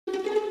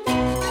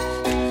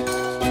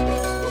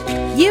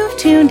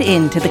tuned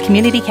in to the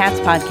Community Cats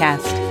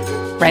podcast.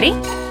 Ready?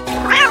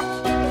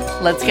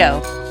 Let's go.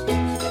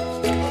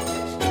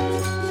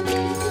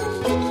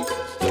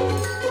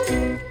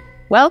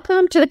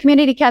 Welcome to the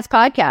Community Cats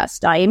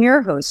podcast. I am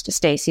your host,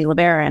 Stacy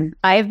LeBaron.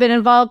 I have been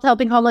involved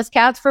helping homeless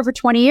cats for over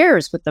 20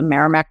 years with the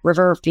Merrimack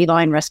River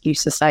Feline Rescue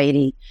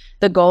Society.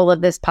 The goal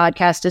of this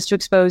podcast is to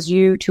expose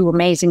you to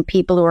amazing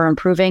people who are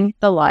improving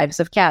the lives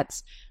of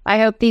cats. I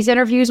hope these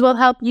interviews will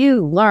help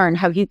you learn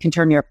how you can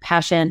turn your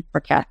passion for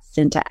cats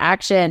into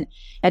action.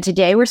 And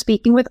today we're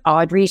speaking with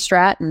Audrey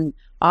Stratton.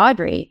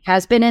 Audrey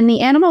has been in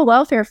the animal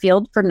welfare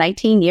field for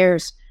 19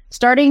 years,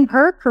 starting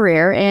her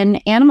career in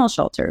animal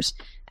shelters.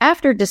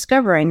 After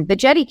discovering the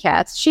Jetty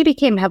Cats, she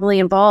became heavily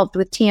involved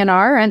with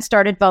TNR and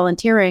started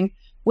volunteering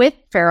with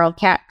Feral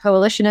Cat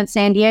Coalition in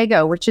San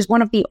Diego, which is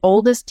one of the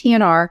oldest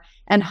TNR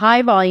and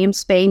high-volume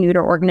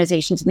spay-neuter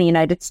organizations in the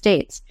United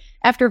States.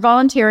 After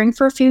volunteering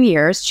for a few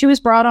years, she was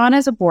brought on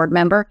as a board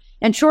member,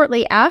 and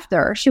shortly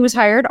after, she was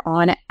hired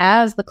on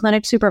as the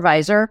clinic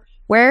supervisor,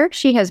 where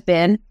she has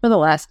been for the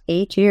last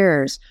 8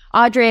 years.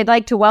 Audrey, I'd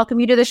like to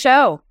welcome you to the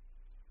show.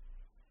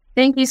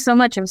 Thank you so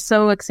much. I'm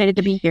so excited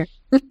to be here.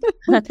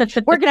 We're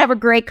going to have a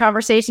great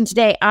conversation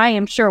today. I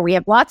am sure we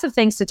have lots of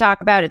things to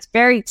talk about. It's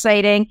very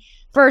exciting.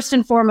 First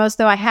and foremost,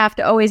 though, I have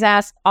to always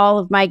ask all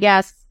of my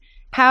guests,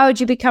 how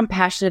did you become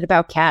passionate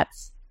about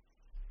cats?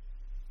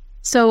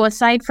 So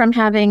aside from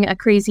having a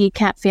crazy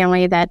cat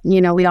family that,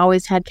 we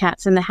always had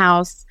cats in the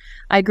house,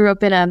 I grew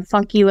up in a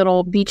funky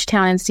little beach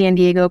town in San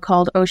Diego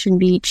called Ocean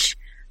Beach,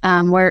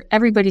 where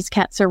everybody's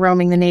cats are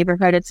roaming the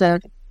neighborhood. It's a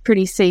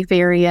pretty safe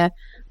area.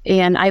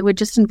 And I would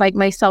just invite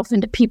myself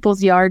into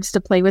people's yards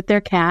to play with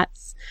their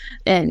cats.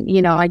 And,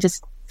 I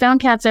just found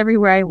cats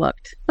everywhere I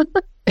looked.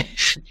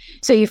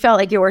 So you felt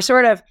like you were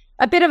sort of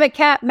a bit of a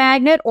cat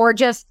magnet or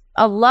just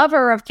a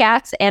lover of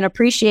cats and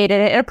appreciated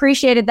it,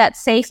 appreciated that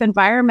safe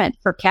environment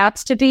for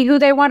cats to be who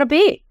they want to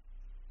be.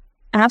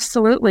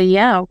 Absolutely.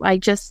 Yeah. I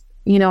just,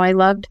 I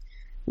loved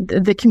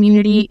the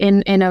community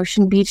in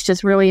Ocean Beach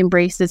just really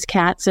embraces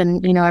cats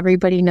and,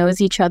 everybody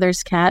knows each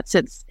other's cats.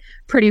 It's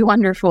pretty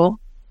wonderful.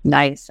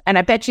 Nice. And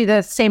I bet you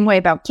the same way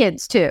about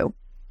kids too.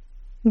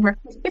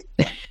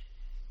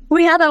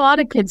 We had a lot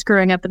of kids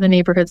growing up in the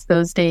neighborhoods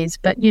those days,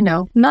 but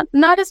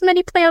not as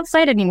many play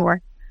outside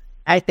anymore.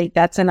 I think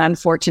that's an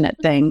unfortunate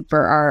thing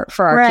for our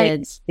right.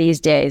 kids these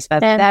days.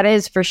 That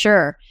is for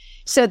sure.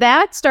 So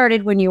that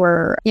started when you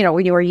were,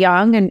 when you were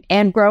young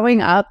and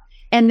growing up.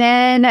 And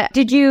then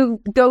did you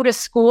go to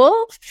school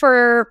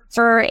for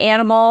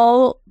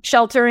animal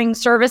sheltering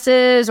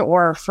services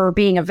or for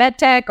being a vet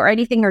tech or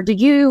anything? Or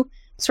did you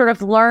sort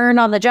of learn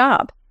on the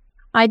job?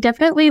 I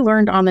definitely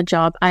learned on the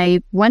job.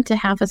 I went to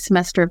half a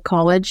semester of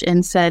college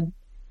and said,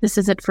 this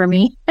isn't for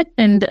me.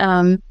 And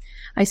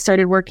I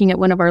started working at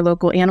one of our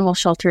local animal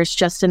shelters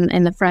just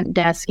in the front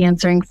desk,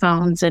 answering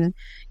phones and,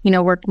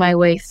 worked my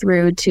way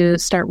through to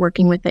start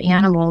working with the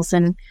animals.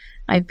 And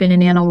I've been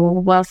in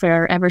animal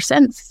welfare ever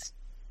since.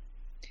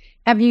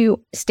 Have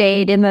you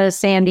stayed in the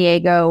San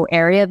Diego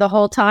area the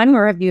whole time,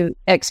 or have you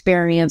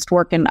experienced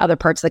work in other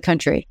parts of the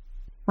country?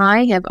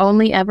 I have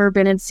only ever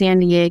been in San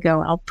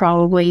Diego. I'll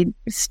probably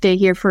stay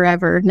here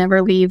forever,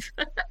 never leave.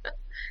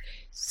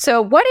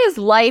 So what is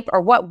life, or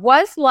what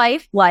was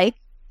life like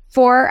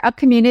for a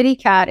community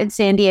cat in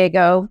San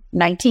Diego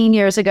 19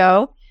 years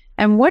ago?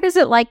 And what is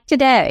it like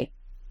today?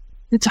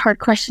 It's a hard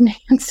question to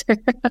answer.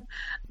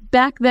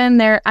 Back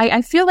then,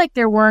 I feel like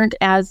there weren't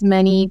as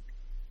many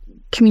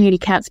community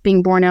cats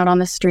being born out on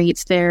the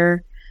streets.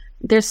 There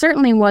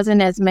certainly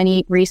wasn't as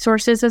many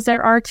resources as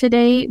there are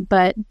today,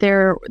 but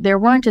there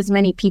weren't as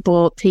many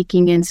people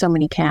taking in so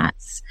many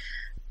cats.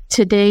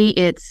 Today,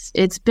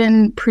 it's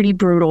been pretty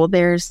brutal.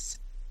 There's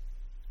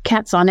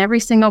cats on every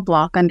single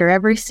block, under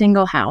every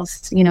single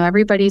house.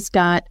 Everybody's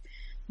got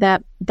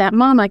that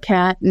mama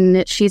cat,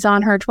 and she's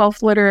on her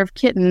 12th litter of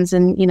kittens,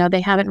 and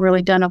they haven't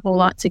really done a whole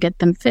lot to get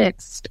them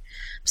fixed.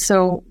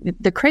 So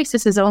the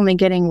crisis is only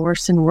getting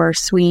worse and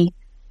worse. We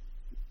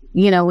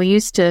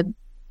used to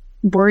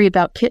worry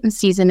about kitten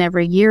season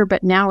every year,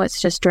 but now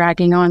it's just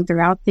dragging on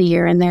throughout the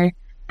year, and there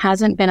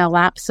hasn't been a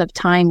lapse of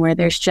time where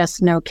there's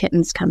just no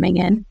kittens coming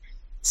in.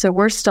 So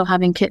we're still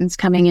having kittens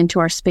coming into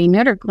our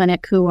spay-neuter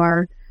clinic who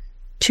are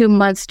 2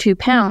 months, 2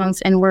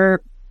 pounds, and we're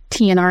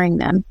TNRing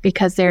them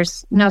because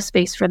there's no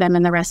space for them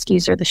in the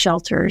rescues or the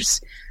shelters.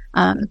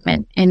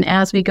 And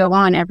as we go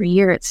on every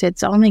year,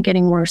 it's only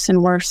getting worse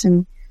and worse,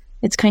 and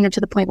it's kind of to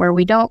the point where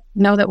we don't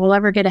know that we'll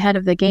ever get ahead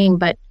of the game,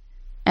 but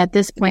at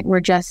this point, we're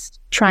just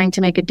trying to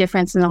make a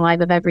difference in the life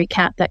of every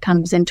cat that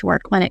comes into our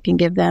clinic and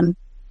give them,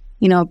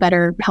 a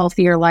better,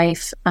 healthier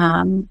life.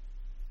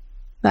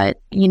 But,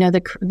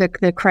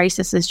 the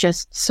crisis is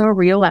just so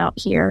real out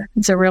here.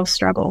 It's a real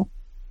struggle.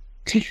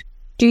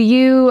 Do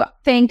you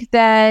think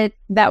that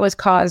was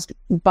caused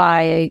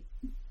by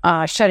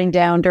shutting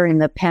down during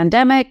the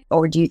pandemic,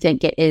 or do you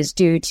think it is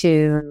due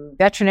to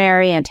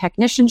veterinary and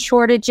technician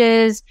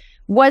shortages?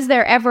 Was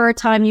there ever a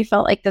time you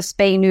felt like the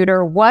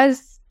spay-neuter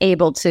was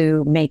able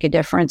to make a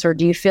difference, or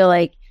do you feel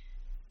like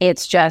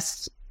it's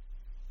just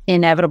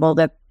inevitable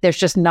that there's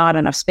just not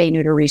enough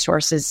spay-neuter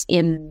resources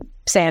in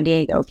San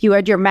Diego. If you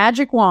had your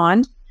magic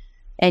wand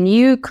and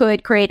you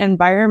could create an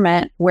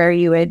environment where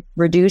you would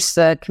reduce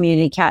the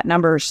community cat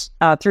numbers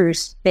through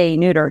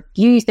spay-neuter,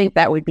 do you think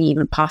that would be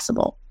even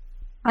possible?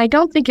 I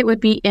don't think it would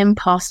be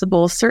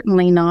impossible.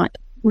 Certainly not.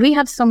 We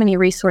have so many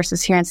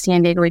resources here in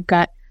San Diego. We've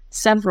got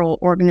several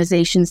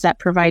organizations that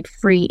provide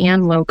free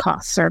and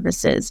low-cost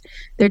services.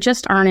 There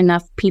just aren't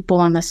enough people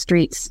on the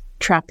streets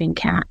trapping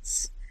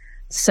cats.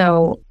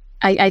 So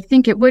I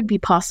think it would be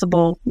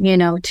possible,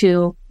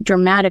 to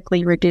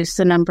dramatically reduce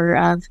the number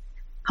of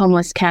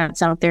homeless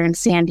cats out there in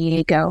San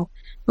Diego.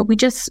 But we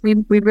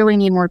really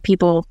need more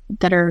people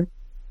that are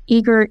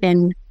eager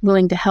and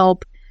willing to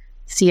help,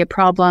 see a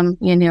problem,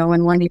 and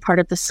want to be part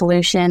of the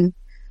solution.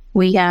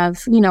 We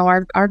have,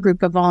 our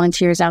group of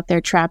volunteers out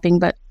there trapping,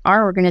 but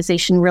our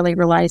organization really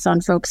relies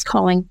on folks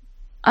calling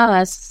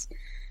us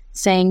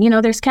saying,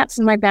 there's cats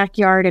in my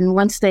backyard. And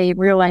once they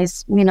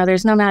realize,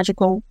 there's no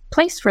magical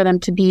place for them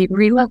to be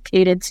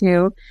relocated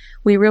to,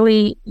 we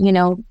really,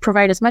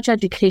 provide as much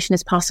education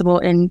as possible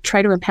and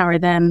try to empower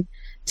them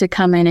to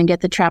come in and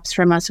get the traps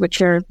from us,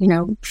 which are,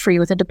 free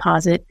with a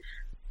deposit,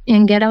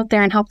 and get out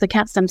there and help the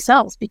cats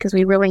themselves, because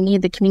we really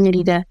need the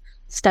community to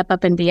step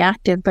up and be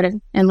active. But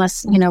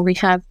unless, we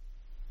have,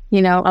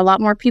 a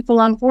lot more people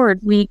on board,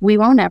 we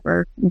won't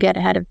ever get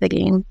ahead of the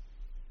game.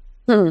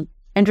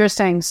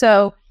 Interesting.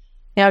 So,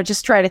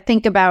 just try to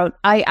think about,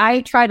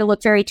 I try to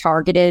look very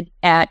targeted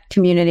at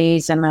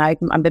communities, and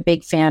I'm a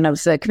big fan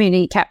of the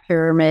community cat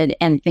pyramid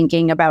and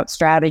thinking about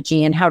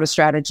strategy and how does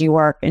strategy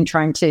work and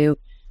trying to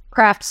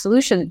craft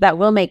solutions that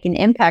will make an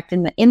impact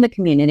in the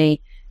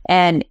community.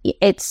 And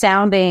it's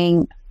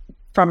sounding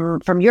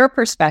from your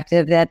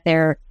perspective that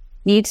there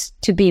needs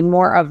to be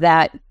more of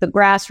that, the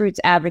grassroots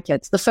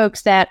advocates, the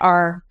folks that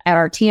are at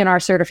our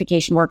TNR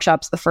certification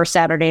workshops the first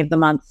Saturday of the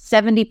month.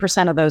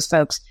 70% of those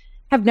folks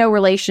have no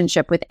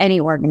relationship with any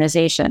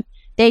organization.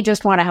 They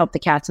just want to help the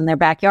cats in their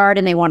backyard,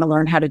 and they want to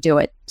learn how to do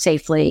it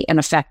safely and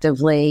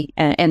effectively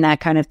and that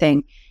kind of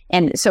thing.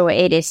 And so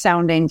it is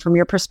sounding from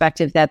your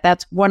perspective that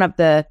that's one of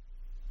the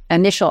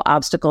initial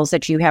obstacles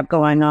that you have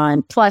going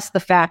on, plus the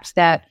fact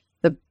that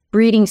the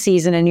breeding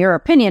season, in your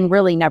opinion,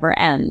 really never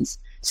ends.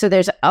 So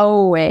there's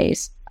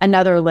always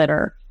another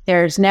litter.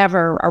 There's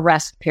never a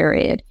rest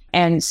period.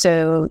 And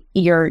so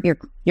you're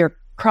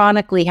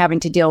chronically having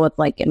to deal with,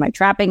 like, am I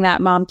trapping that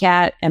mom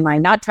cat? Am I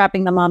not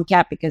trapping the mom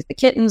cat because the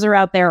kittens are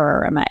out there?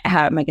 Or am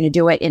I going to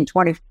do it in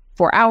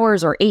 24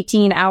 hours or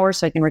 18 hours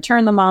so I can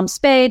return the mom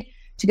spayed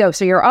to go?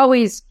 So you're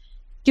always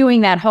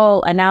doing that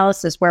whole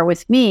analysis, where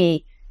with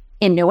me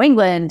in New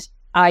England,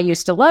 I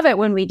used to love it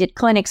when we did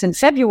clinics in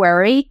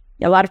February.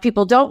 A lot of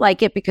people don't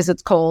like it because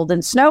it's cold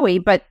and snowy,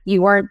 but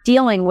you weren't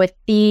dealing with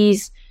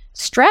these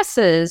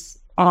stresses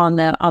on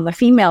the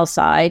female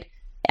side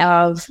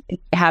of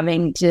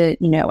having to,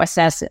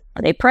 assess,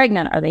 are they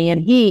pregnant? Are they in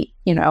heat?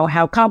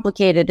 How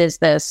complicated is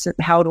this?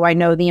 How do I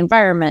know the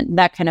environment?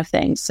 That kind of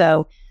thing.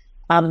 So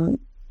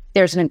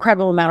there's an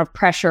incredible amount of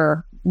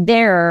pressure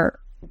there,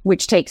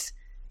 which takes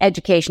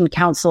education,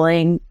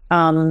 counseling.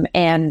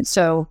 And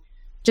so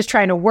just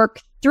trying to work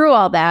through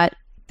all that.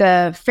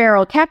 The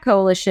Feral Cat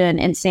Coalition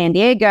in San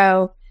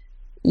Diego,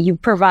 you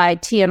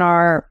provide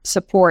TNR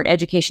support,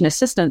 education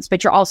assistance,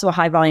 but you're also a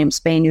high volume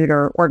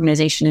spay-neuter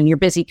organization, and you're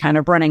busy kind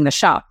of running the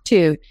shop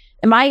too.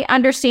 Am I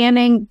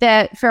understanding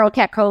that Feral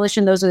Cat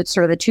Coalition, those are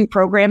sort of the two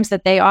programs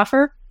that they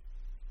offer?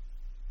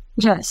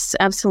 Yes,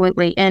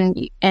 absolutely.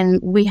 And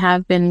we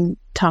have been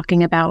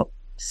talking about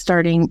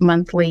starting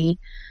monthly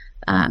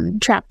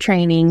trap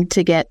training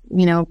to get,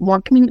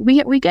 more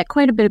community. We get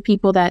quite a bit of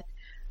people that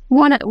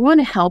want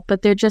to help,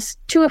 but they're just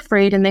too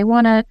afraid, and they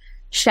want to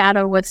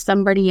shadow with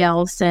somebody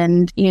else.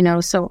 And,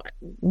 so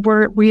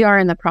we are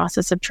in the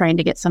process of trying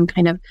to get some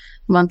kind of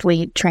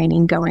monthly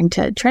training going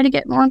to try to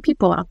get more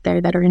people out there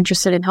that are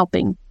interested in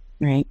helping.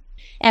 Right.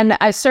 And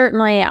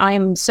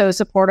I'm so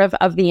supportive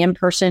of the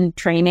in-person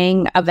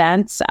training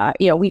events.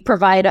 We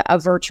provide a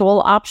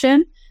virtual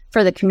option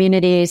for the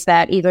communities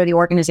that either the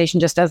organization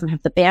just doesn't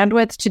have the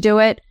bandwidth to do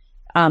it.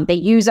 They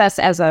use us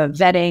as a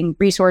vetting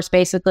resource,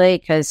 basically,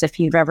 because if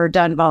you've ever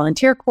done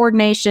volunteer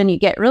coordination, you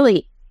get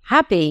really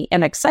happy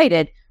and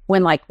excited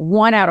when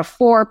 1 out of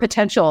 4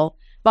 potential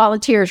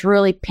volunteers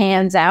really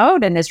pans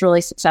out and is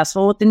really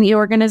successful within the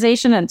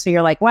organization. And so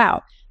you're like, wow,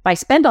 if I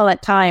spend all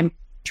that time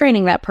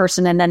training that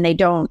person and then they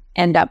don't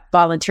end up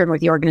volunteering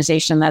with the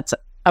organization, that's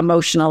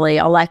emotionally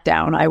a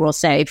letdown, I will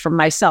say, for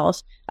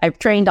myself. I've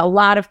trained a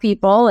lot of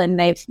people and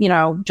they've,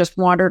 just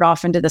wandered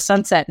off into the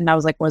sunset. And I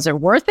was like, was it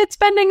worth it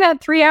spending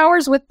that 3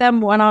 hours with them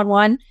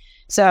one-on-one?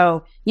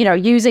 So,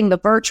 using the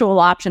virtual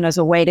option as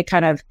a way to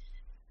kind of,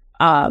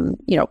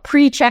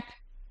 pre-check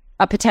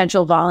a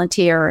potential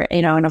volunteer,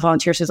 and a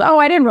volunteer says, oh,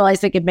 I didn't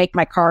realize they could make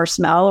my car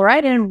smell, or I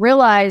didn't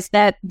realize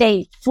that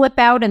they flip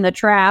out in the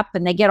trap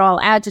and they get all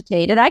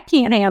agitated. I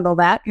can't handle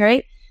that,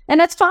 right? And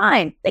that's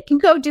fine. They can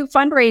go do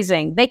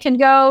fundraising. They can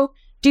go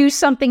do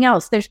something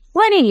else. There's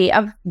plenty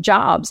of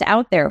jobs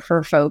out there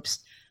for folks,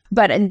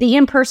 but the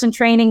in-person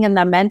training and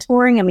the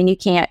mentoring,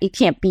 you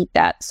can't beat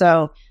that.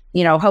 So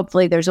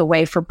hopefully there's a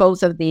way for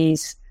both of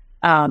these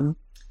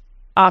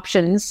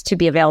options to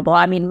be available.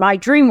 I mean, my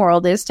dream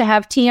world is to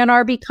have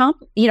TNR become,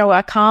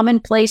 a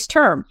commonplace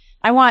term.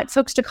 I want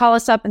folks to call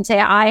us up and say,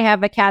 I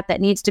have a cat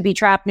that needs to be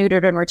trapped,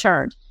 neutered, and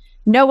returned.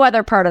 No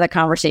other part of the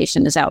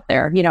conversation is out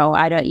there. I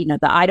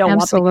don't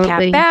Absolutely. want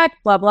the cat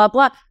back, blah, blah,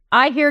 blah.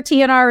 I hear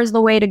TNR is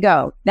the way to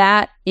go.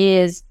 That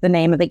is the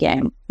name of the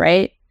game,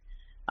 right?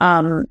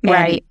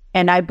 Right.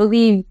 And I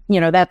believe,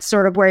 that's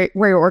sort of where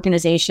your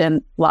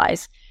organization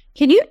lies.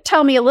 Can you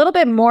tell me a little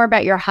bit more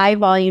about your high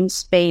volume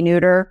spay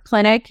neuter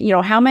clinic?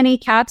 How many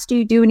cats do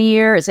you do in a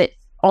year? Is it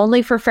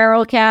only for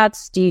feral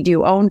cats? Do you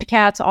do owned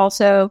cats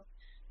also?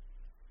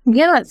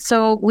 Yeah.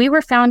 So we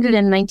were founded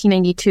in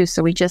 1992.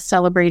 So we just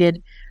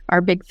celebrated our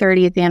big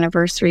 30th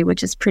anniversary,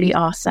 which is pretty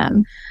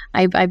awesome.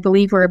 I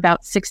believe we're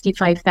about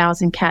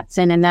 65,000 cats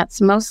in, and that's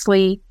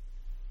mostly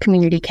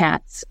community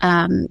cats.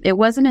 It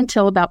wasn't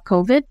until about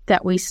COVID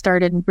that we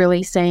started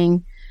really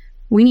saying,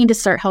 we need to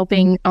start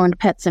helping owned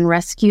pets and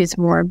rescues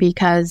more,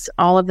 because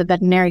all of the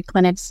veterinary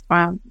clinics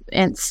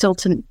and still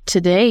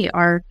today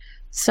are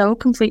so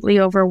completely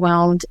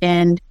overwhelmed.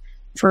 And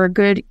for a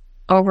good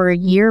over a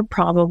year,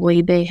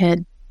 probably, they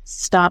had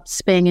stopped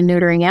spaying and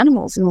neutering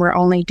animals, and we're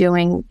only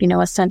doing,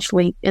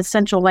 essentially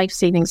essential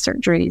life-saving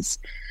surgeries.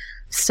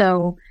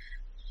 So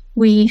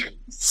we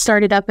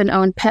started up an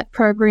owned pet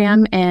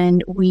program,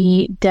 and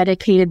we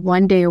dedicated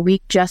 1 day a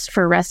week just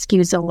for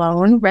rescues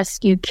alone.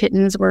 Rescue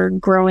kittens were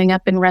growing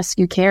up in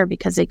rescue care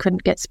because they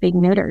couldn't get spayed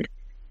and neutered.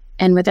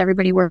 And with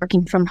everybody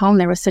working from home,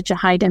 there was such a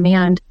high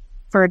demand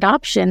for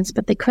adoptions,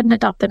 but they couldn't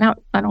adopt them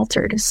out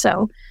unaltered.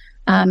 So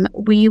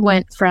we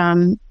went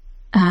from,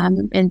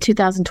 in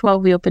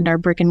 2012, we opened our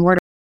brick and mortar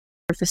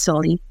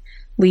facility.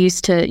 We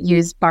used to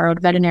use borrowed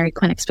veterinary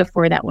clinics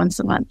before that once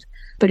a month.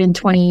 But in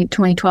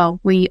 2012,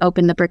 we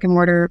opened the brick and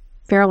mortar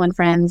Feral and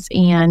Friends,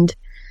 and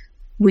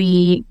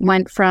we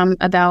went from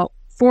about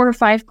 4 or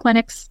 5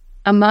 clinics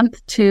a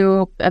month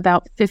to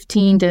about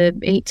 15 to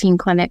 18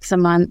 clinics a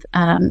month.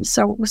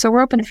 So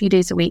we're open a few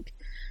days a week,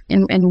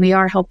 and we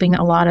are helping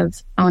a lot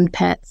of owned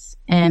pets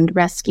and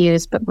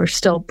rescues, but we're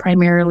still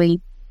primarily,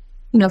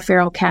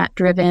 feral cat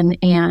driven,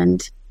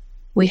 and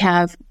we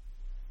have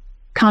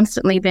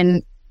constantly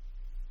been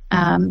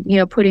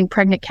putting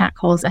pregnant cat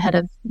calls ahead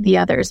of the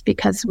others,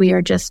 because we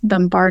are just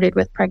bombarded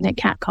with pregnant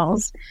cat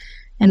calls.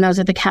 And those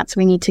are the cats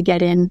we need to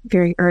get in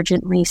very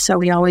urgently. So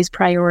we always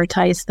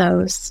prioritize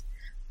those.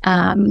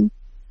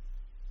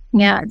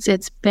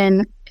 It's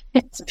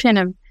been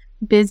a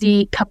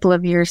busy couple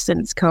of years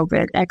since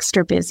COVID,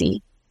 extra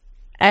busy.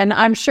 And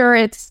I'm sure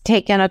it's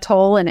taken a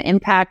toll and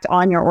impact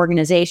on your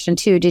organization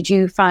too. Did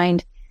you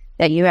find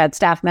that you had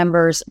staff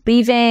members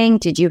leaving?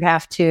 Did you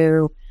have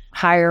to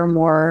hire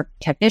more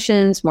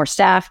technicians, more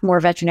staff,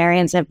 more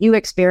veterinarians? Have you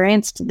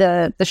experienced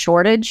the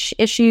shortage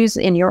issues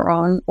in your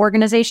own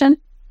organization?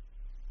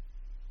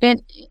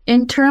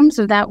 In terms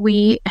of that,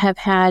 we have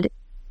had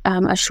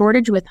a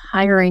shortage with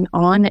hiring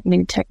on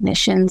new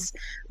technicians.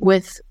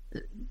 With,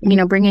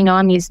 bringing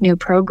on these new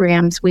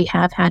programs, we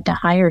have had to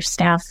hire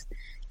staff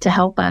to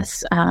help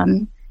us.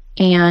 And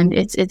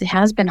it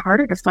has been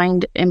harder to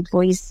find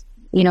employees,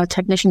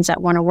 technicians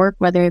that want to work,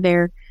 whether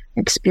they're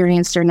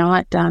experienced or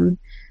not.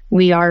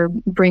 We are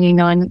bringing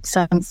on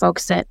some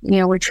folks that,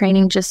 we're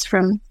training just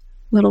from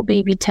little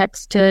baby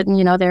techs to,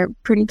 they're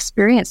pretty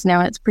experienced now.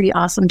 It's pretty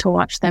awesome to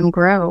watch them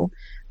grow.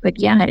 But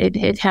yeah,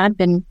 it had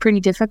been pretty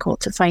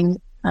difficult to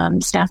find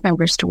staff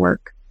members to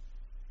work.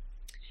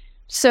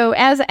 So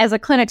as a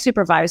clinic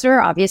supervisor,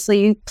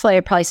 obviously you play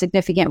a probably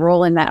significant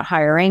role in that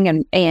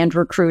hiring and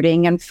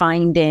recruiting and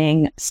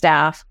finding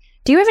staff.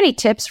 Do you have any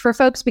tips for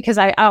folks? Because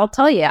I'll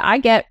tell you, I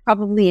get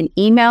probably an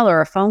email or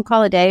a phone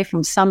call a day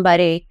from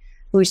somebody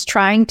who's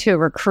trying to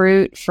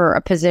recruit for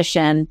a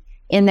position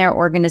in their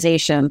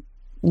organization,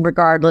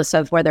 regardless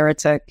of whether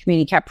it's a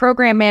community cat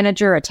program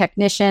manager, a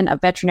technician, a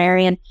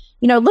veterinarian,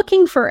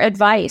 looking for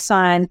advice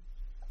on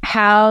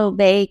how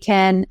they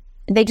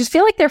just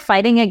feel like they're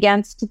fighting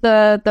against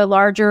the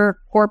larger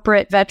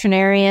corporate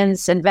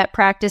veterinarians and vet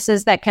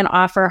practices that can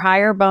offer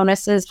higher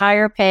bonuses,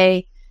 higher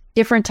pay,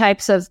 different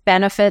types of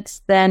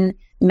benefits than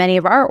many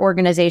of our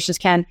organizations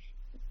can.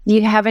 Do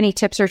you have any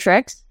tips or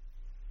tricks?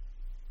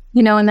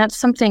 And that's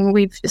something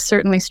we've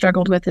certainly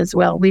struggled with as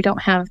well. We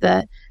don't have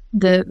the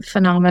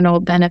phenomenal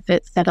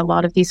benefits that a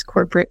lot of these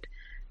corporate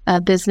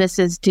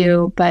businesses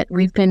do, but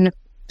we've been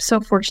so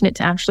fortunate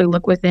to actually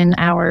look within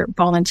our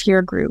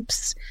volunteer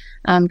groups,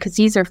 because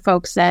these are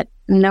folks that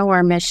know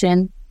our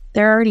mission.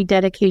 They're already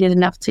dedicated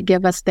enough to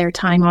give us their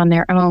time on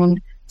their own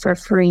for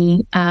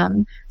free.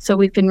 So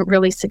we've been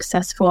really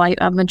successful.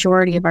 A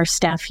majority of our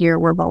staff here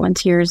were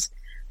volunteers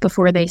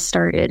before they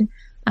started,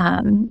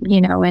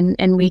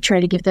 and we try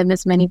to give them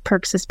as many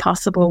perks as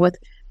possible with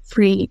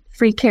free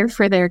care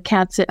for their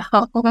cats at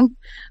home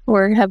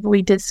or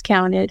heavily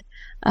discounted.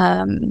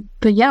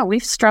 But yeah,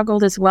 we've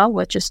struggled as well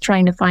with just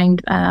trying to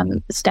find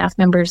staff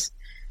members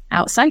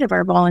outside of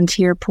our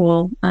volunteer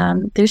pool.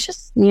 There's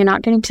just, you're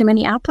not getting too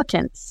many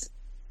applicants.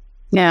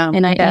 Yeah.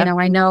 And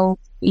I know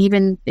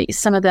even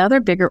some of the other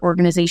bigger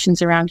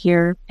organizations around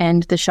here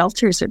and the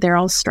shelters, they're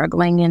all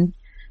struggling. And,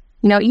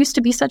 it used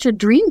to be such a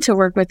dream to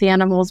work with the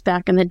animals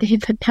back in the day,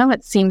 but now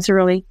it seems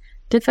really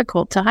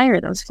difficult to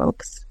hire those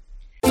folks.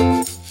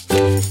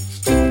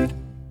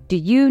 Do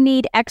you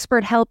need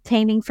expert help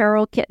taming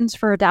feral kittens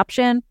for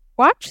adoption?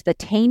 Watch the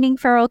Taming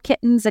Feral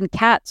Kittens and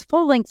Cats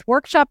full-length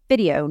workshop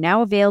video,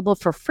 now available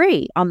for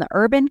free on the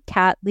Urban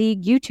Cat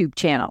League YouTube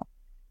channel.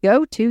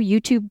 Go to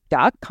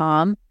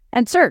youtube.com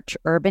and search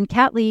Urban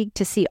Cat League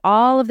to see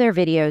all of their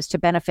videos to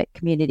benefit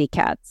community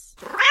cats.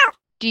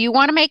 Do you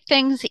want to make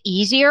things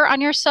easier on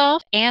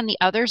yourself and the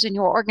others in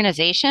your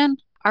organization?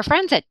 Our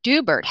friends at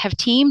Dubert have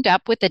teamed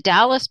up with the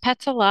Dallas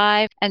Pets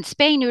Alive and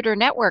Spay Neuter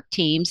Network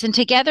teams, and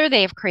together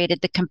they have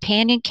created the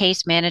Companion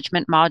Case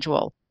Management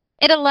module.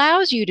 It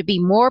allows you to be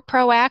more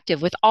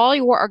proactive with all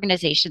your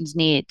organization's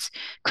needs,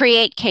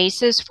 create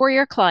cases for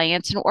your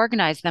clients, and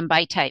organize them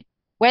by type.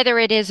 Whether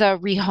it is a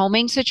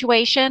rehoming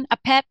situation, a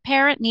pet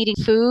parent needing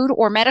food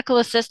or medical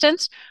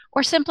assistance,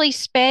 or simply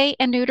spay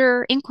and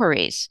neuter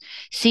inquiries,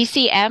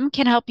 CCM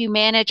can help you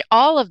manage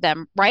all of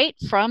them right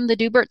from the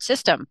Dubert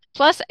system.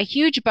 Plus, a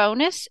huge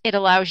bonus, it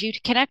allows you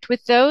to connect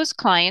with those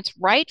clients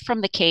right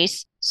from the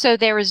case, so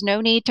there is no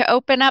need to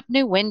open up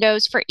new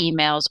windows for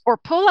emails or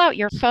pull out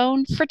your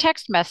phone for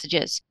text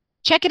messages.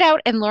 Check it out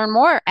and learn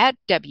more at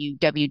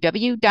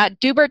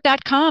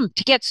www.dubert.com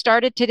to get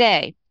started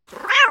today.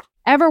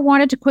 Ever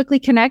wanted to quickly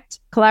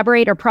connect,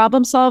 collaborate, or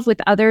problem solve with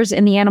others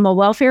in the animal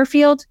welfare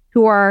field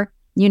who are,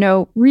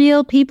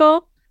 real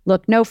people?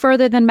 Look no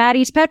further than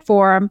Maddie's Pet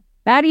Forum.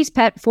 Maddie's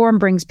Pet Forum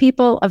brings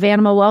people of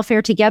animal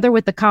welfare together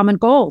with the common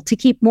goal to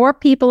keep more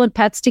people and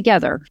pets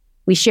together.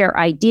 We share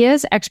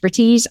ideas,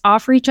 expertise,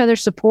 offer each other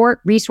support,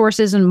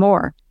 resources, and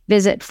more.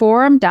 Visit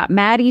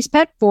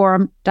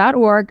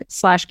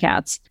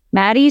forum.maddie'spetforum.org/cats.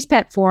 Maddie's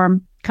Pet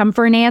Forum. Come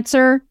for an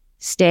answer.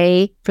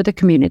 Stay for the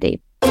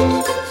community.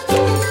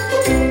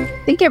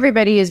 I think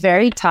everybody is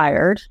very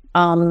tired,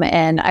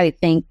 and I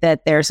think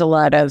that there's a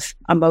lot of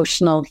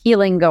emotional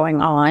healing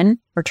going on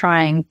or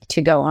trying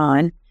to go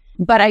on.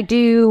 But I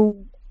do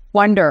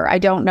wonder, I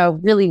don't know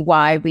really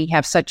why we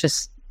have such a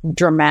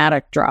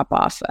dramatic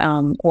drop-off,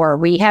 or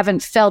we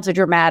haven't felt a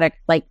dramatic,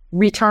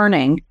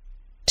 returning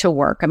to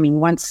work. I mean,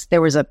 once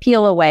there was a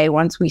peel away,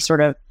 once we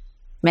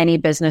many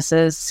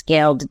businesses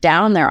scaled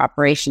down their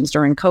operations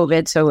during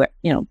COVID. So,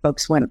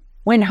 folks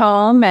went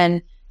home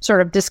and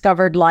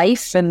discovered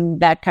life and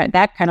that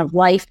kind of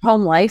life,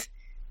 home life.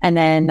 And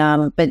then,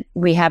 but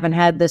we haven't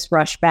had this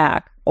rush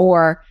back.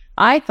 Or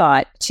I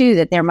thought too,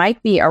 that there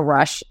might be a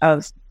rush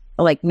of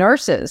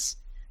nurses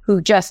who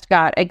just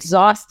got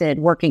exhausted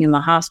working in the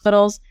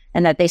hospitals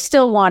and that they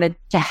still wanted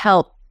to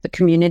help the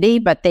community,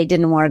 but they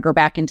didn't want to go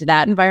back into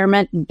that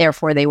environment. And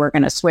therefore they were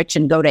going to switch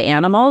and go to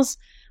animals.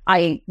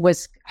 I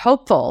was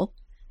hopeful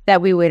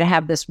that we would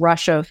have this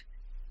rush of,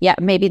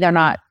 maybe they're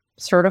not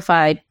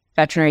certified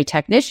veterinary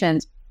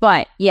technicians,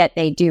 but yet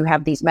they do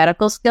have these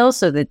medical skills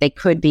so that they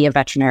could be a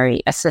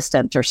veterinary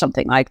assistant or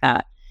something like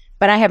that.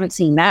 But I haven't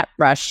seen that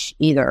rush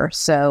either.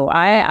 So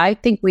I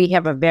think we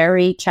have a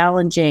very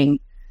challenging,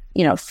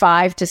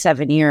 5 to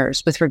 7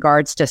 years with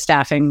regards to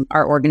staffing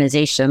our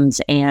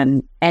organizations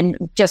and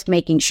just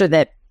making sure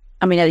that,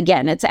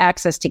 again, it's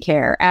access to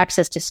care,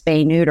 access to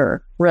spay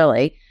neuter,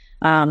 really.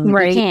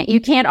 Right.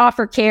 You can't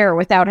offer care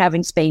without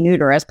having spay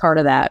neuter as part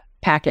of that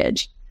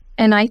package.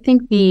 And I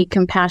think the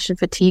compassion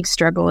fatigue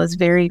struggle is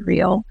very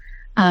real.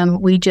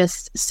 We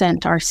just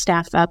sent our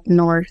staff up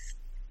north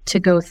to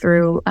go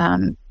through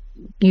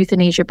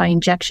euthanasia by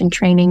injection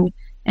training,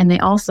 and they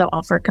also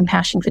offer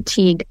compassion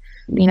fatigue,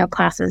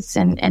 classes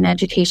and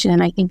education.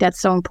 And I think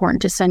that's so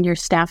important to send your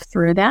staff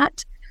through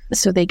that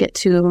so they get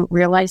to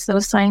realize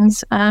those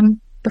signs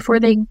before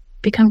they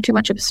become too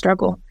much of a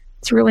struggle.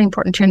 It's really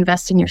important to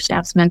invest in your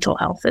staff's mental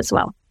health as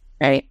well.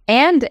 Right.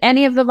 And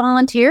any of the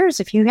volunteers,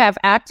 if you have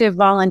active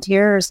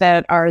volunteers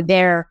that are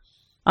there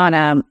on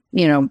a,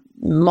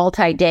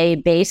 multi-day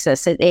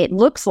basis, it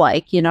looks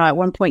like, at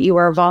one point you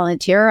were a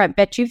volunteer. I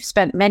bet you've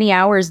spent many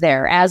hours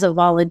there as a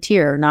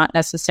volunteer, not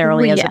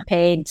necessarily as a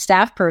paid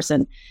staff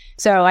person.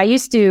 So I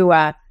used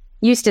to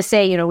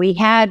say, we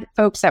had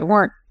folks that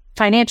weren't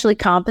financially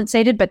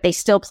compensated, but they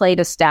still played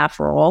a staff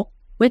role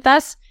with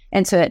us.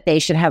 And so that they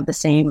should have the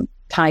same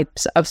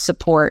types of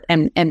support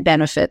and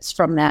benefits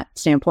from that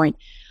standpoint.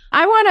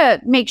 I want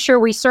to make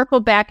sure we circle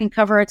back and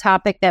cover a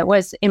topic that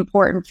was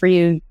important for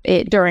you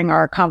during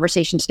our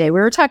conversation today. We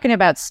were talking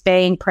about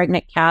spaying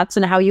pregnant cats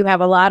and how you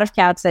have a lot of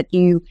cats that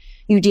you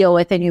deal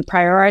with and you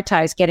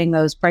prioritize getting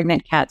those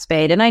pregnant cats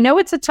spayed. And I know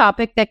it's a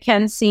topic that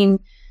can seem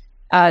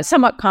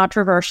somewhat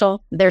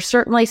controversial. There's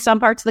certainly some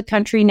parts of the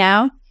country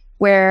now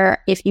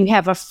where if you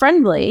have a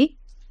friendly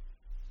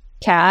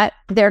cat,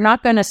 they're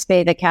not going to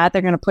spay the cat.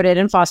 They're going to put it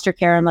in foster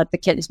care and let the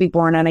kittens be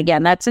born. And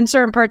again, that's in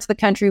certain parts of the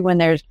country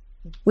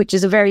which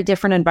is a very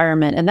different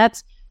environment. And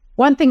that's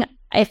one thing,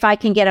 if I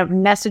can get a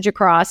message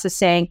across, is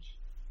saying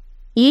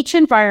each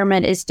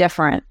environment is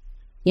different.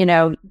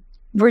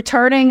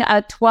 Returning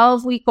a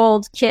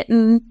 12-week-old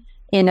kitten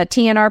in a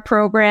TNR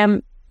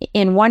program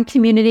in one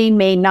community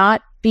may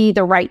not be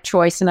the right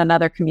choice in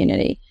another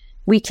community.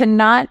 We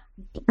cannot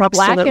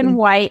black and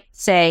white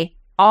say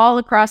all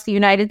across the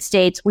United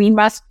States, we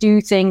must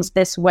do things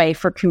this way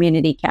for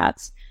community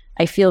cats.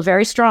 I feel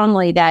very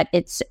strongly that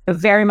it's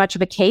very much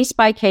of a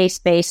case-by-case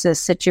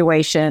basis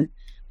situation.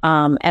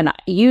 And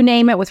you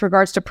name it, with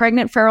regards to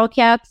pregnant feral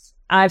cats,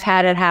 I've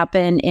had it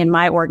happen in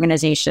my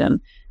organization.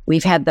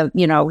 We've had the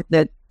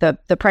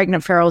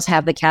pregnant ferals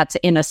have the cats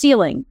in a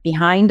ceiling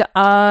behind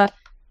a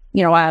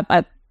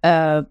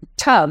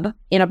tub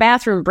in a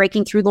bathroom,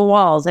 breaking through the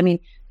walls. I mean,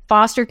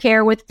 foster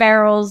care with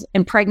ferals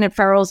and pregnant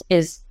ferals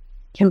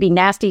can be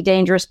nasty,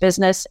 dangerous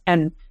business,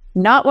 and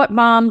not what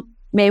mom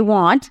may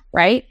want,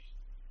 right?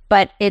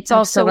 But it's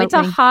also, it's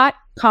a hot,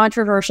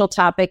 controversial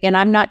topic, and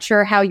I'm not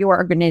sure how your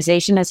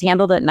organization has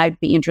handled it, and I'd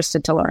be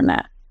interested to learn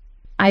that.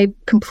 I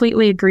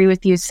completely agree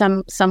with you.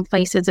 Some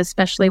places,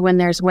 especially when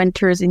there's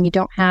winters and you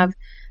don't have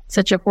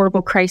such a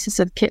horrible crisis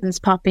of kittens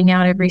popping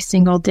out every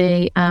single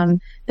day,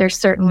 there's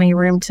certainly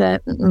room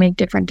to make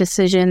different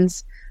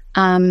decisions.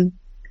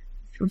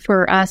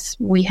 For us,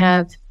 we've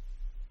had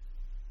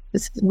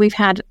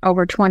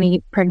over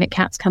 20 pregnant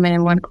cats come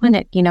in one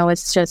clinic.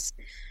 It's just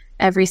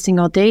every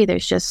single day,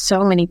 there's just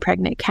so many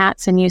pregnant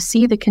cats, and you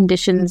see the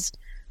conditions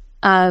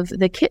of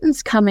the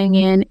kittens coming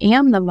in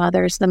and the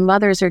mothers. The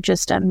mothers are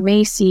just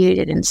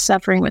emaciated and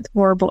suffering with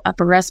horrible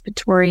upper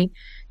respiratory,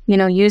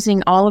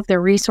 using all of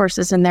their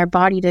resources in their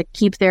body to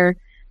keep their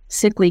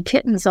sickly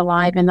kittens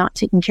alive and not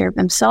taking care of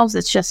themselves.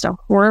 It's just a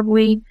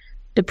horribly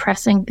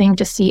depressing thing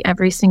to see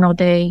every single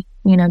day,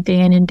 day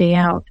in and day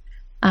out.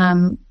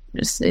 The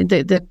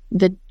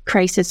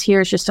crisis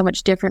here is just so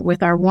much different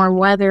with our warm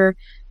weather.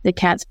 The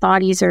cats'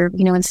 bodies are,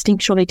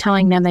 instinctually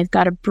telling them they've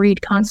got to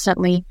breed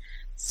constantly.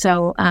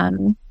 So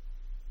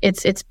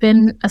it's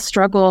been a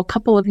struggle. A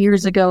couple of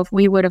years ago, if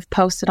we would have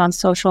posted on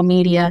social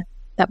media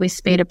that we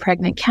spayed a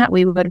pregnant cat,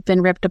 we would have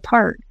been ripped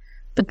apart.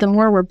 But the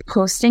more we're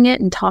posting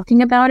it and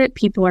talking about it,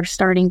 people are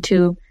starting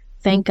to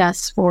thank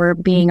us for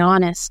being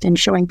honest and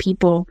showing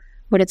people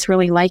what it's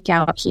really like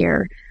out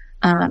here.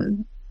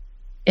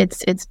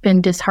 It's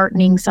been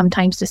disheartening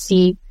sometimes to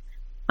see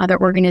other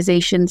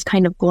organizations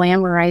kind of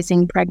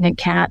glamorizing pregnant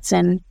cats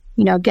and,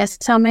 guess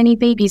how many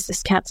babies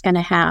this cat's going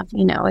to have.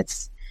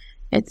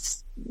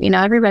 It's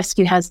every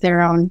rescue has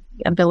their own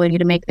ability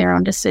to make their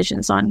own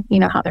decisions on,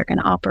 how they're going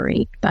to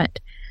operate. But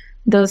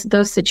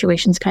those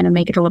situations kind of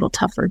make it a little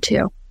tougher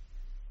too.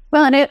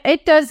 Well, and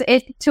it does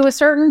to a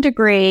certain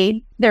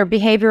degree. There are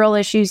behavioral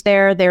issues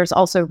there. There's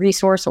also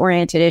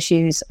resource-oriented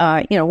issues.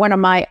 One of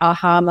my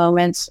aha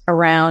moments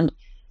around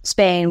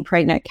spaying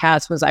pregnant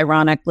cats was,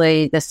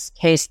 ironically, this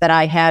case that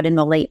I had in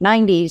the late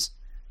 90s,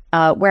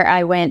 where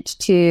I went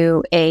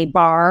to a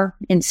bar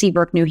in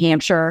Seabrook, New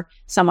Hampshire.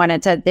 Someone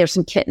had said there's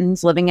some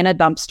kittens living in a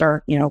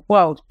dumpster.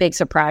 Whoa, big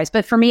surprise.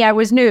 But for me, I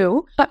was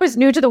new. I was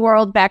new to the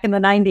world back in the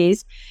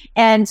 90s.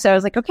 And so I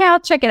was like, okay, I'll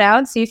check it out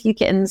and see a few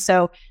kittens.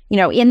 So,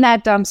 in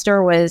that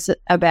dumpster was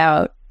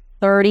about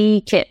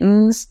 30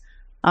 kittens.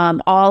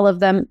 All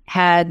of them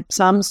had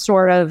some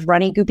sort of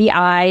runny, goopy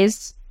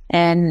eyes.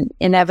 And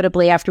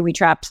inevitably, after we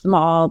trapped them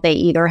all, they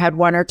either had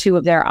one or two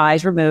of their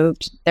eyes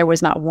removed. There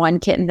was not one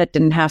kitten that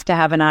didn't have to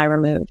have an eye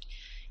removed.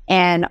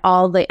 And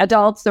all the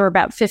adults, there were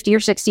about 50 or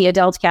 60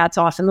 adult cats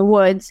off in the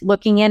woods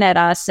looking in at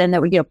us. And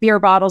that beer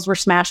bottles were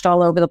smashed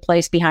all over the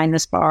place behind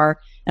this bar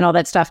and all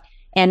that stuff.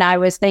 And I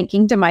was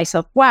thinking to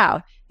myself,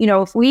 wow,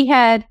 if we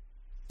had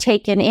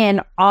taken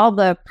in all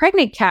the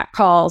pregnant cat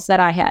calls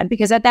that I had,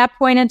 because at that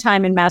point in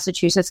time in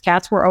Massachusetts,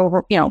 cats were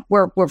over,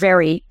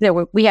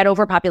 we had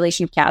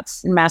overpopulation of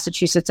cats in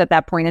Massachusetts at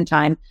that point in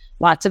time,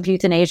 lots of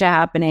euthanasia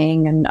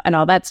happening and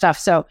all that stuff.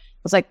 So I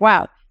was like,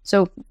 wow.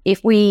 So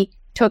if we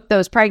took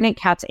those pregnant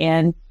cats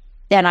in,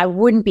 then I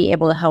wouldn't be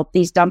able to help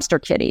these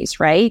dumpster kitties,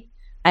 right?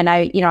 And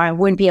I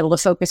wouldn't be able to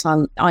focus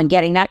on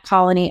getting that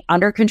colony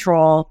under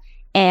control.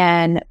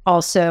 And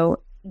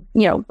also,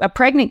 a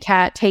pregnant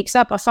cat takes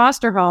up a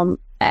foster home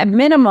at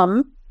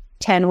minimum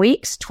 10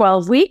 weeks,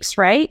 12 weeks,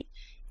 right?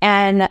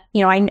 And,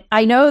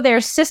 I know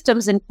there's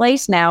systems in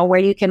place now where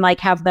you can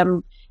have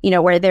them,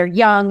 where they're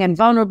young and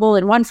vulnerable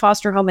in one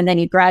foster home and then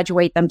you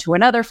graduate them to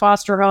another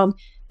foster home.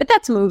 But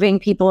that's moving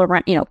people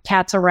around,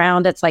 cats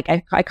around. It's like,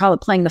 I call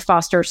it playing the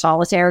foster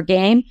solitaire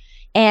game.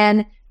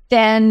 And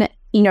then,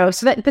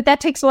 but that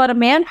takes a lot of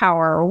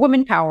manpower or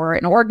woman power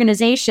and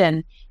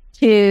organization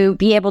to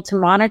be able to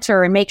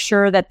monitor and make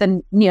sure that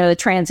the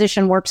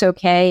transition works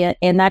okay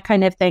and that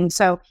kind of thing.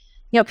 So,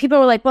 people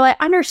were like, well, I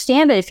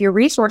understand that if your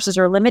resources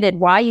are limited,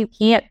 why you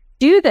can't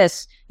do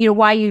this,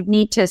 why you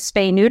need to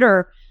spay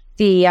neuter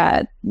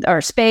or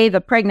spay the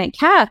pregnant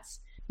cats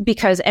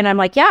and I'm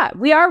like, yeah,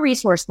 we are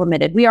resource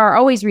limited. We are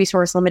always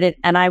resource limited.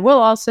 And I will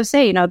also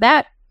say,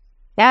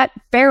 that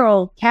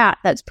feral cat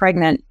that's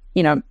pregnant,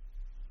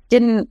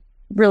 didn't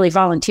really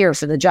volunteer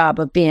for the job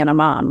of being a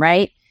mom.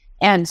 Right.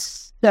 And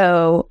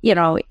so,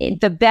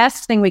 the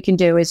best thing we can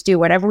do is do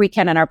whatever we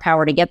can in our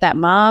power to get that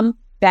mom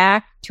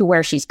back to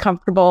where she's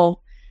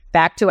comfortable,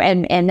 back to,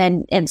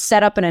 and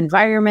set up an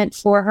environment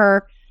for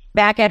her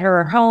back at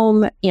her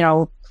home,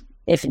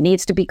 if it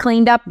needs to be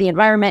cleaned up, the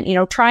environment,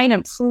 try and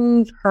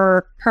improve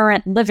her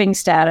current living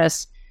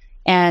status.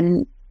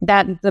 And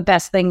that's the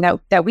best thing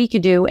that we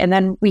could do. And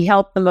then we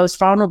help the most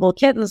vulnerable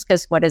kittens,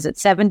 because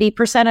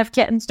 70% of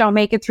kittens don't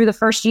make it through the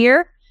first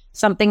year,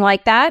 something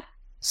like that.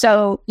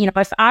 So,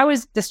 if I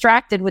was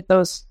distracted with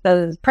those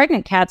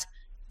pregnant cats,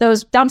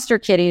 those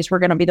dumpster kitties were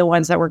going to be the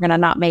ones that were going to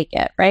not make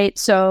it, right?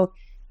 So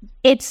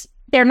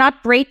they're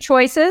not great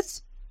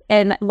choices,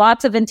 and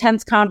lots of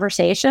intense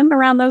conversation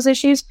around those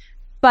issues.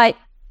 But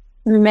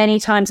many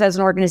times as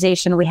an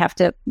organization, we have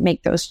to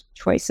make those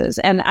choices.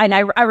 And I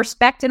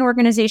respect an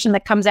organization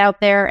that comes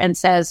out there and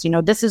says,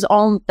 this is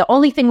the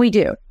only thing we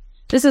do.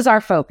 This is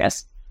our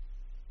focus.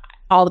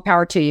 All the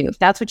power to you. If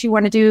that's what you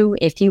want to do,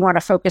 if you want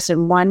to focus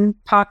in one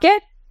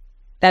pocket,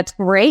 that's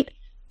great.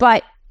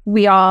 But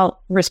we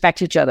all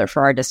respect each other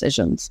for our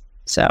decisions.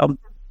 So,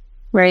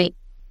 right.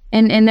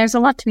 And there's a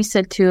lot to be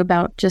said too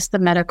about just the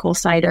medical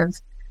side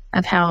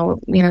of how,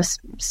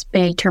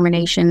 spay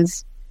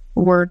terminations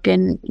work.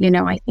 And,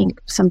 I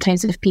think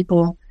sometimes if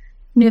people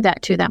knew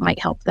that too, that might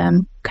help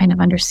them kind of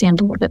understand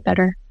a little bit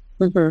better.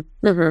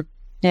 Mm-hmm. Mm-hmm.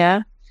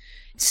 Yeah.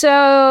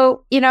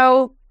 So,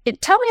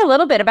 tell me a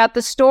little bit about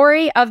the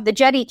story of the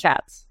jetty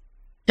cats.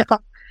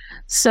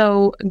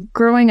 So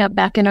growing up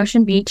back in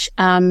Ocean Beach,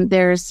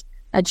 there's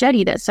a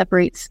jetty that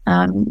separates,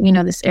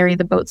 this area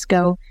the boats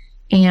go.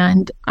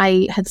 And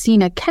I had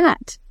seen a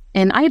cat,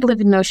 and I had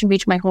lived in Ocean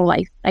Beach my whole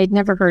life. I'd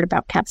never heard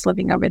about cats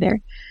living over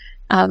there.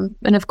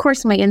 And of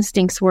course, my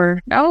instincts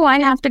were, I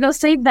have to go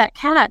save that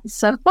cat.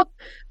 So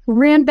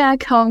ran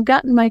back home,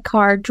 got in my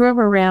car, drove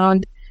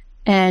around,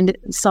 and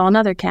saw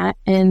another cat,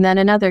 and then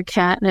another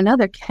cat, and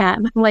another cat.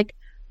 And I'm like,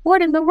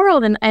 what in the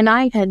world? And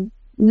I had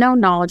no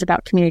knowledge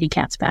about community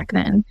cats back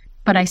then,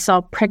 but I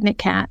saw pregnant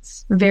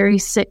cats, very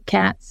sick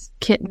cats,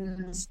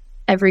 kittens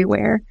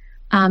everywhere.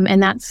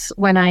 And that's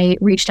when I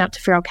reached out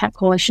to Feral Cat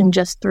Coalition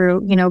just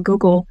through,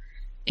 Google.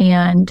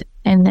 And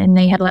then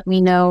they had let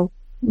me know,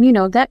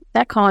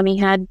 that colony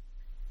had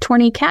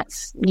 20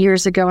 cats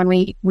years ago, and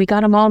we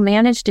got them all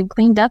managed and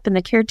cleaned up, and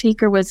the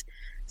caretaker was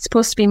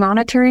supposed to be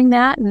monitoring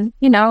that. And,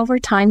 over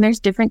time, there's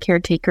different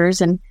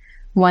caretakers and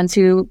ones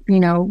who,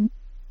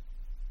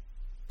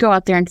 go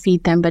out there and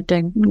feed them, but,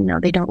 they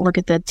don't look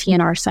at the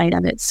TNR side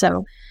of it.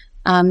 So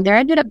there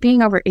ended up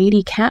being over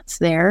 80 cats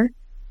there.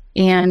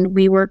 And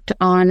we worked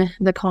on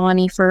the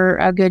colony for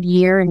a good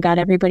year and got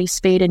everybody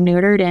spayed and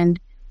neutered.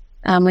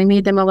 And we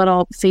made them a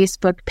little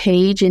Facebook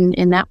page,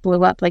 and that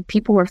blew up. Like,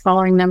 people were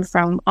following them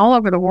from all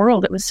over the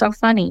world. It was so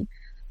funny.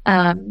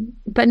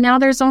 But now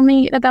there's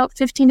only about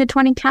 15 to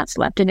 20 cats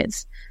left. And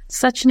it's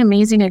such an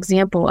amazing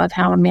example of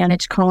how a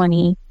managed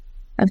colony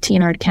of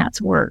TNR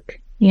cats work.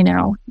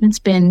 It's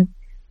been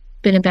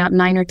about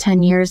 9 or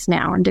 10 years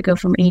now, and to go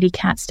from 80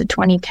 cats to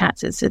 20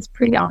 cats it's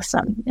pretty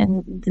awesome.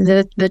 And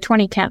the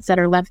 20 cats that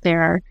are left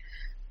there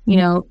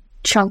are,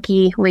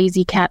 chunky,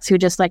 lazy cats who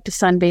just like to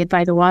sunbathe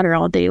by the water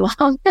all day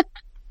long.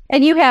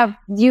 And you have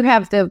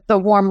the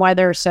warm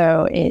weather,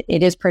 so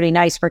it is pretty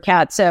nice for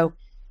cats. So,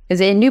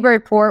 because in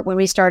Newburyport, when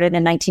we started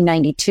in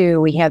 1992,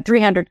 we had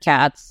 300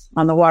 cats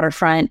on the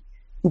waterfront,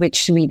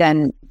 which we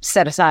then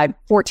set aside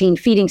 14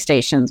 feeding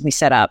stations we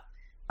set up.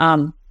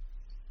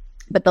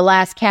 But the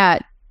last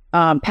cat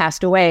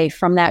passed away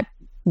from that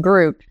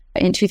group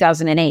in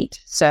 2008.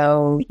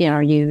 So,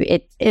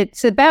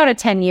 it's about a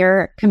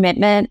 10-year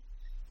commitment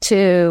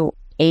to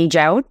age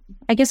out,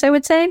 I guess I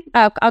would say,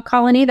 a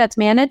colony that's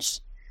managed.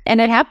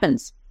 And it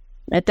happens.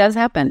 It does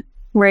happen.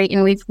 Right.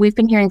 And we've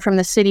been hearing from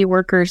the city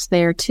workers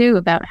there too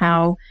about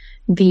how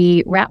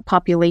the rat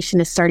population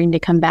is starting to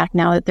come back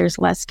now that there's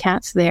less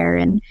cats there.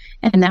 And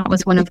that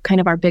was one of kind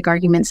of our big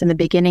arguments in the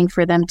beginning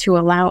for them to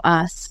allow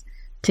us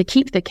to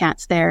keep the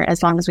cats there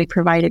as long as we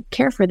provided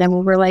care for them.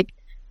 We were like,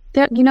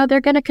 they're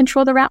going to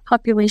control the rat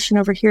population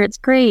over here. It's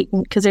great,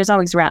 because there's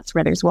always rats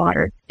where there's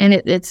water. And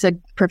it's a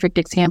perfect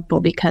example,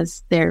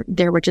 because there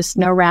were just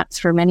no rats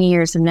for many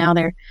years, and now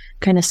they're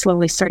kind of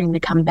slowly starting to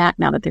come back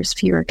now that there's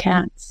fewer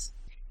cats.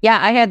 Yeah,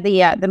 I had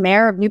the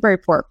mayor of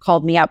Newburyport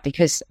called me up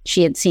because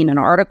she had seen an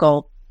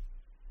article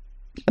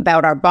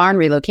about our barn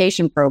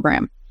relocation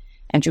program,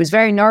 and she was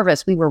very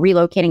nervous. We were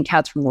relocating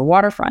cats from the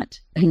waterfront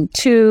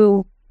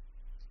to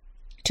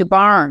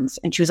barns,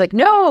 and she was like,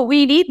 "No,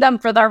 we need them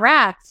for the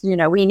rats.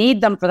 We need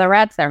them for the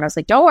rats there." And I was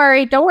like, "Don't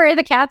worry,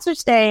 the cats are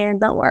staying.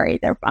 Don't worry,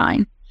 they're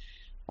fine."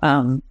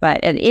 But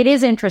it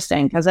is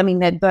interesting, because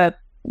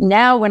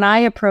now when I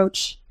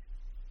approach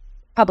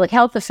public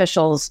health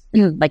officials,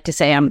 like to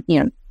say I'm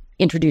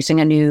introducing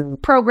a new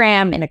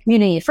program in a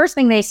community, the first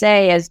thing they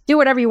say is, "Do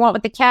whatever you want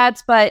with the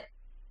cats, but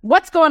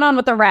what's going on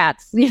with the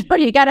rats? You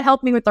got to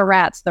help me with the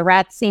rats." The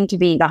rats seem to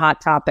be the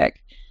hot topic.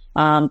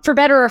 For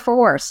better or for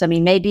worse.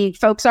 Maybe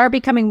folks are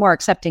becoming more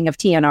accepting of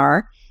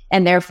TNR,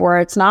 and therefore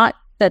it's not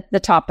the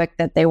topic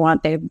that they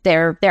want.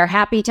 They're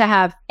happy to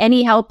have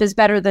any help is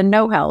better than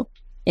no help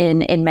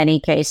in many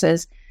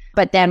cases.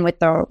 But then with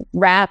the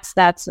rats,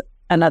 that's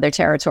another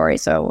territory.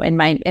 So in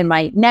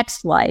my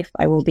next life,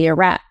 I will be a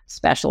rat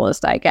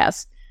specialist, I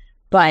guess.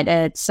 But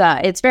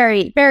it's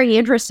very, very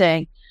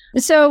interesting.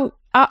 So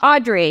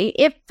Audrey,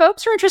 if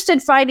folks are interested in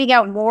finding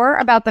out more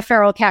about the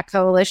Feral Cat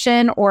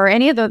Coalition or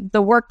any of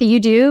the work that you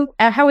do,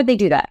 how would they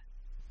do that?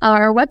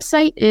 Our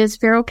website is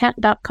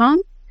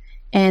feralcat.com,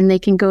 and they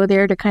can go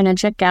there to kind of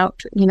check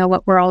out,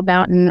 what we're all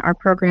about and our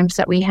programs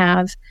that we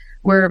have.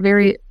 We're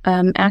very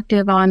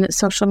active on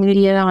social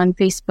media, on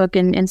Facebook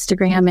and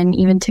Instagram and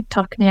even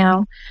TikTok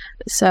now.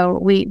 So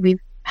we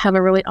have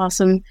a really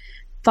awesome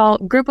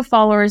group of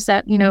followers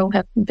that,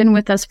 have been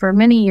with us for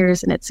many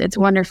years, and it's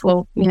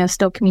wonderful,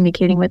 still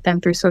communicating with them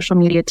through social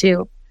media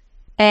too.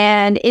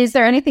 And is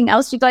there anything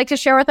else you'd like to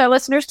share with our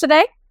listeners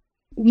today?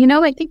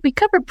 I think we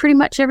covered pretty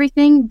much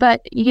everything,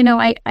 but,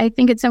 I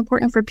think it's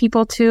important for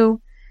people to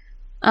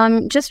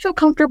just feel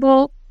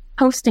comfortable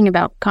posting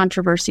about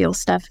controversial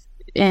stuff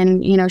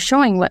and,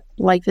 showing what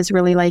life is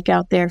really like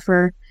out there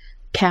for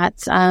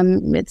cats.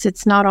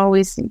 It's not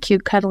always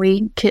cute,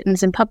 cuddly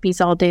kittens and puppies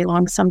all day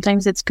long.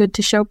 Sometimes it's good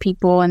to show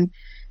people, and,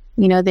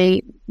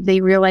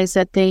 they realize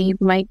that they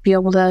might be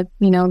able to,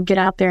 get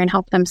out there and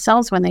help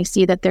themselves when they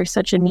see that there's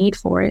such a need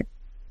for it.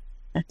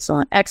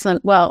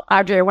 Excellent. Well,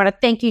 Audrey, I want to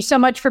thank you so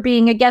much for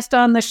being a guest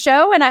on the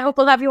show, and I hope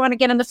we'll have you on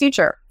again in the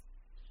future.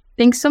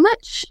 Thanks so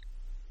much.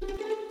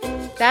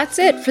 That's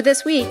it for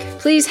this week.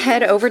 Please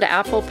head over to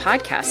Apple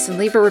Podcasts and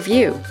leave a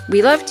review.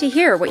 We love to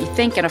hear what you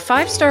think, and a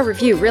 5-star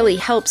review really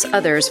helps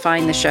others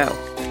find the show.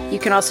 You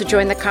can also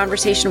join the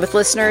conversation with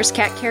listeners,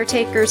 cat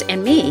caretakers,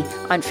 and me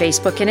on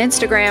Facebook and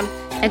Instagram.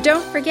 And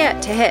don't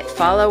forget to hit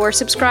follow or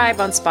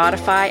subscribe on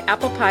Spotify,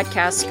 Apple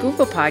Podcasts,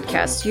 Google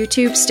Podcasts,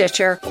 YouTube,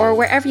 Stitcher, or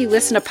wherever you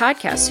listen to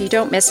podcasts so you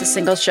don't miss a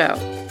single show.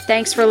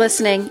 Thanks for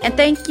listening, and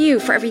thank you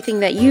for everything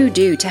that you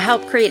do to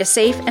help create a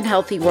safe and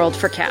healthy world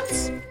for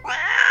cats.